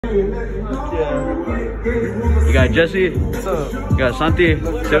You got Jesse. What's up? You got Santi. Say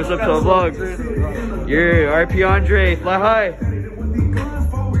what's up to the vlog. Yeah, RP Andre. Fly high.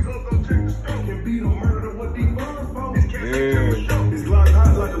 Yeah.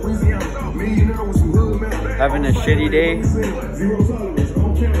 Having a shitty day. I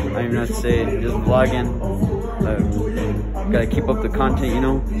don't even know what to say. Just vlogging. Gotta keep up the content, you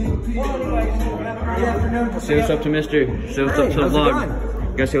know. Say what's up to Mister. Say what's up to the vlog.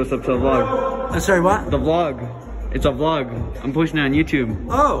 You gotta say what's up to the vlog. Sorry, what? The vlog. It's a vlog. I'm pushing it on YouTube.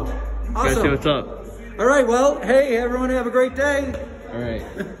 Oh, awesome. You gotta say what's up. All right, well, hey, everyone, have a great day. All right.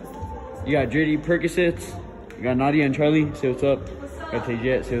 You got Dritty Percocets. You got Nadia and Charlie. Say what's up. Got Tay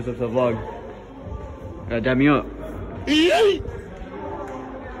Jet. Say what's up to the vlog. Gotta dab me up.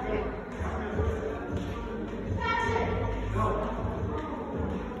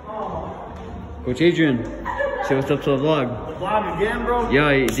 Coach Adrian, say what's up to the vlog. The vlog again, bro? Yeah.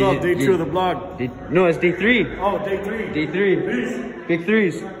 It's all day 2 of the vlog. No, it's day 3. Oh, day 3. Day 3. Peace. Big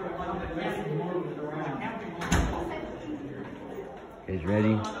threes. Guys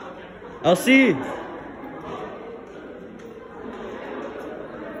ready? I'll see.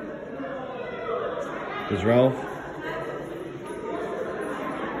 There's Ralph.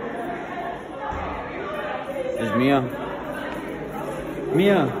 There's Mia.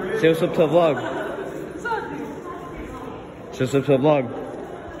 Mia, say what's up to the vlog. Say what's up to the vlog.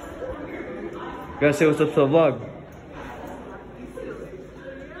 You gotta say what's up to the vlog.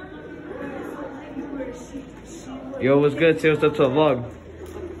 Yo, what's good? Say what's up to the vlog.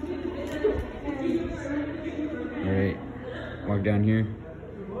 Alright, walk down here.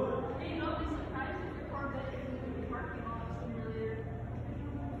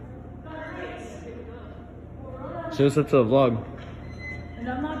 Say what's up to the vlog. And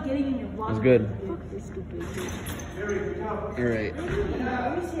I'm not getting in your vlog. It's good. Fuck this stupid dude. Alright. Let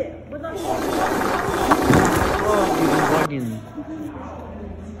me see it. What the I'm vlogging.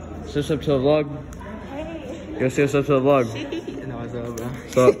 Say what's up to the vlog. Hey. Yo, say what's up to the vlog. No, what's up, bro?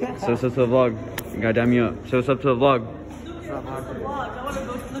 What's up? Say what's up to the vlog. You gotta dab me up. Say what's up to the vlog. Vlog. I want to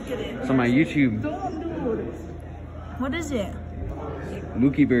go look at it. It's on my YouTube. Don't do it. What is it?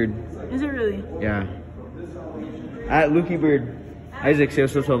 Lukey Bird. Is it really? Yeah. At Lukey Bird. Isaac, say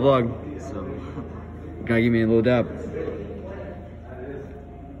what's up to the vlog. Gotta give me a little dab.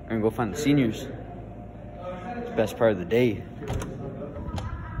 I'm gonna go find the seniors. It's the best part of the day.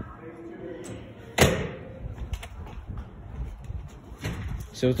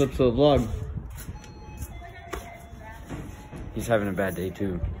 Say what's up to the vlog. He's having a bad day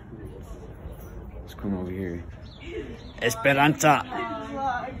too. Let's come over here. Esperanza.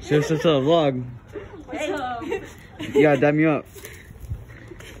 Say what's up to the vlog. Yeah, dab me up.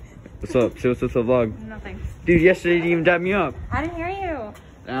 What's up? Say what's up to the vlog. Nothing. Dude, yesterday you didn't even dab me up. I didn't hear you.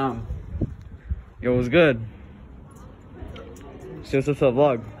 Damn. Yo, what's good? Say what's up to the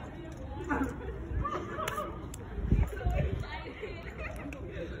vlog.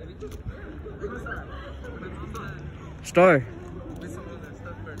 Star.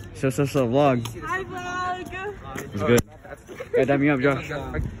 Say what's up to the vlog. Hi, vlog. It's good. Yeah, dab me up, Josh.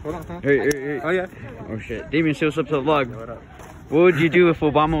 Hold on. Hey. Oh, yeah. Oh shit. Damien, say what's up to the vlog. What would you do if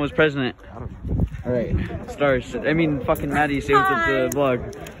Obama was president? I don't know. Alright. Stars. I mean, fucking Maddie, say what's up to the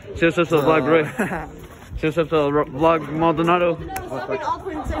vlog. Say what's up to the vlog, Roy. Say what's up to the vlog, Maldonado.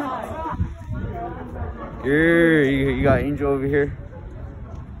 Yeah, you got Angel over here.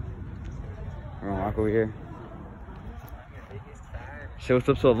 We're gonna walk over here. Say what's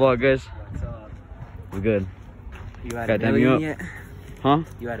up to the vlog, guys. What's up? We're good. You had God a damn you million up. yet? Huh?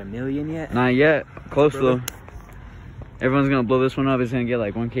 You had a million yet? Not yet. Close Brother. though. Everyone's gonna blow this one up. It's gonna get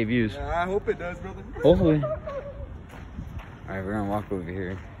like 1K views. Yeah, I hope it does, brother. Hopefully. Alright, we're gonna walk over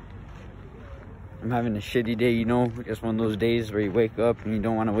here. I'm having a shitty day, you know, just one of those days where you wake up and you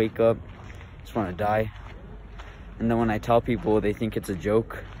don't want to wake up. Just want to die. And then when I tell people, they think it's a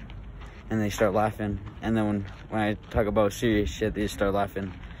joke and they start laughing. And then when I talk about serious shit, they just start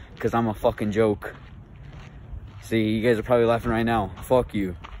laughing because I'm a fucking joke. See, you guys are probably laughing right now. Fuck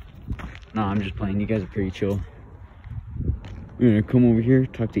you. No, I'm just playing. You guys are pretty chill. We're gonna come over here,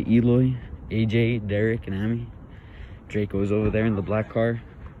 talk to Eloy, AJ, Derek, and Amy. Draco's over there in the black car.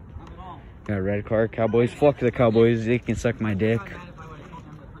 Got a red car. Cowboys. Fuck the Cowboys. They can suck my dick.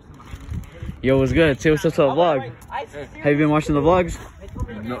 Yo, what's good? Say what's up to the vlog. Have you been watching the vlogs?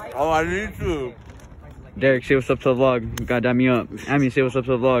 No. Oh, I need to. Derek, say what's up to the vlog. God, dab me up. Amy, say what's up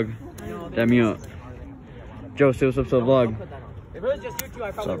to the vlog. Dab me up. Joe, say what's up to the vlog. If it was just you two,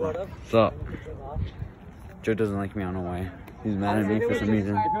 I probably would have. What's up? Joe doesn't like me. I don't know why. He's mad at me for some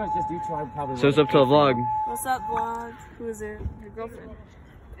reason. If it was just you two, I probably would. So what's up to the vlog? What's up, vlog? Who is it? Your girlfriend.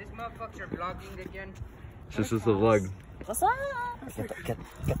 motherfuckers are vlogging again. This is the vlog. What's up?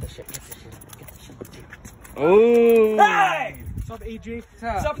 Get the shit. Oh! What's up, AJ?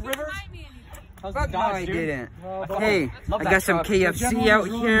 What's up, Rivers? How's Fuck the no, dog, I dude? didn't. Well, Hey, love I that got some truck. KFC out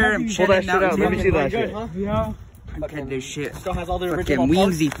here. I'm Pull that checking shit out. out. Let me see that Good, shit. huh? Yeah. Look at this shit. Still has all the Fucking original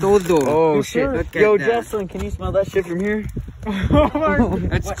parts. wingsy todo. Oh Yes, shit! sir. Look at Yo, that. Jocelyn, can you smell that shit from here?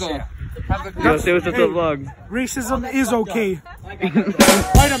 Let's go. Have a Yo, say what's up to the vlog. Racism is okay.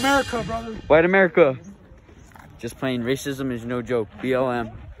 White America, brother. White America. Just playing. Racism is no joke.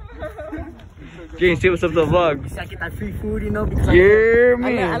 BLM. James, say what's up to the vlog. I get that free food, you know, because Hear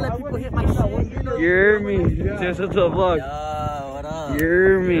me. I let people hit my shit. Hear me. Say what's up to the vlog. What up?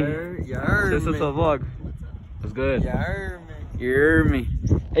 Hear me. Say You're what's up to the vlog. What's good? me. Hear me.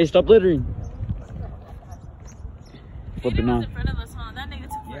 Hey, stop littering. Flipping out. In front of us, huh? That nigga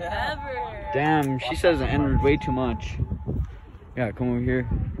took forever. Damn, she says the N-word way too much. Yeah, come over here.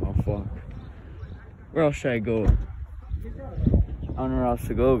 Oh, fuck. Where else should I go? I don't know where else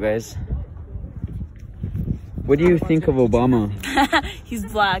to go, guys. What do you think of Obama? He's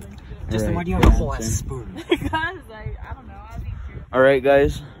black. Justin, why do you have Alright, a whole good ass spoon? Because, like, I don't know. I think Alright,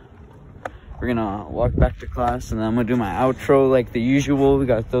 guys. We're gonna walk back to class and then I'm gonna do my outro like the usual. We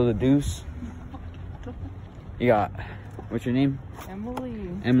gotta throw the deuce. You got, what's your name? Emily.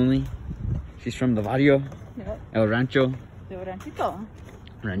 Emily. She's from the barrio. Yep. El Rancho. De Ranchito.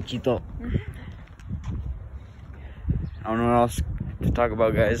 Ranchito. I don't know what else to talk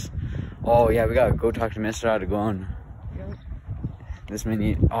about, guys. Oh yeah, we gotta go talk to Mr. Aragon. Yep. This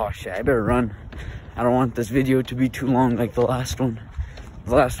many. Oh shit, I better run. I don't want this video to be too long like the last one.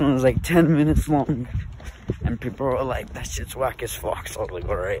 The last one was like 10 minutes long. And people were like, that shit's whack as fuck. So I was like,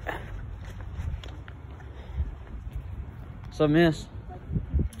 alright. What's up, miss?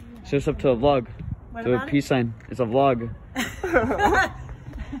 Say what's up to a vlog. To a peace sign. It's a vlog.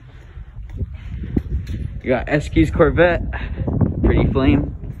 You got Eski's Corvette. Pretty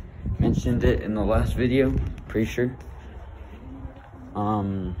flame. Mentioned it in the last video. Pretty sure.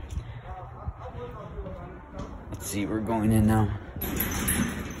 Let's see, we're going in now.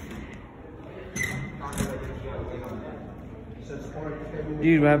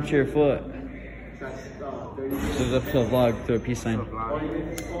 Dude, what happened to your foot? So it's up to a vlog, to a peace sign.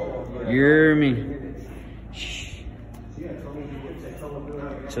 You're me. Shh.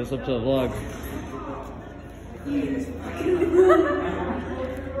 So it's up to a vlog.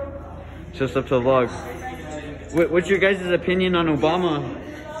 So it's up to a vlog. What's your guys' opinion on Obama?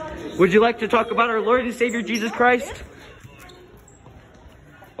 Would you like to talk about our Lord and Savior Jesus Christ?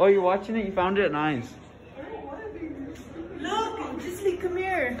 Oh, you're watching it? You found it? Nice. Look, Jisley, come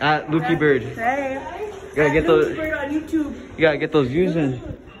here. At Lukey Bird. Hey. You gotta get those. Bird on YouTube. You gotta get those views in.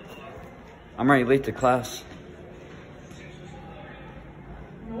 I'm already late to class.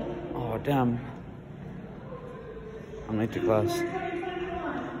 Oh damn. I'm late to class.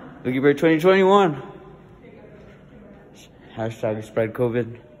 Lukey Bird 2021. Hashtag spread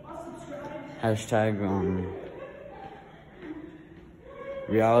COVID. Hashtag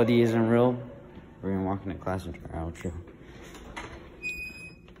reality isn't real. We're gonna walk into class and try our outro.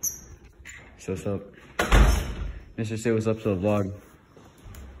 So what's up? Mr. Say what's up to the vlog.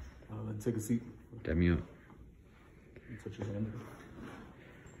 Take a seat. Dab me up. Touch your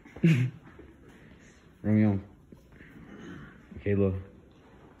hand. Romeo. Kayla.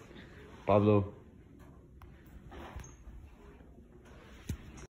 Pablo.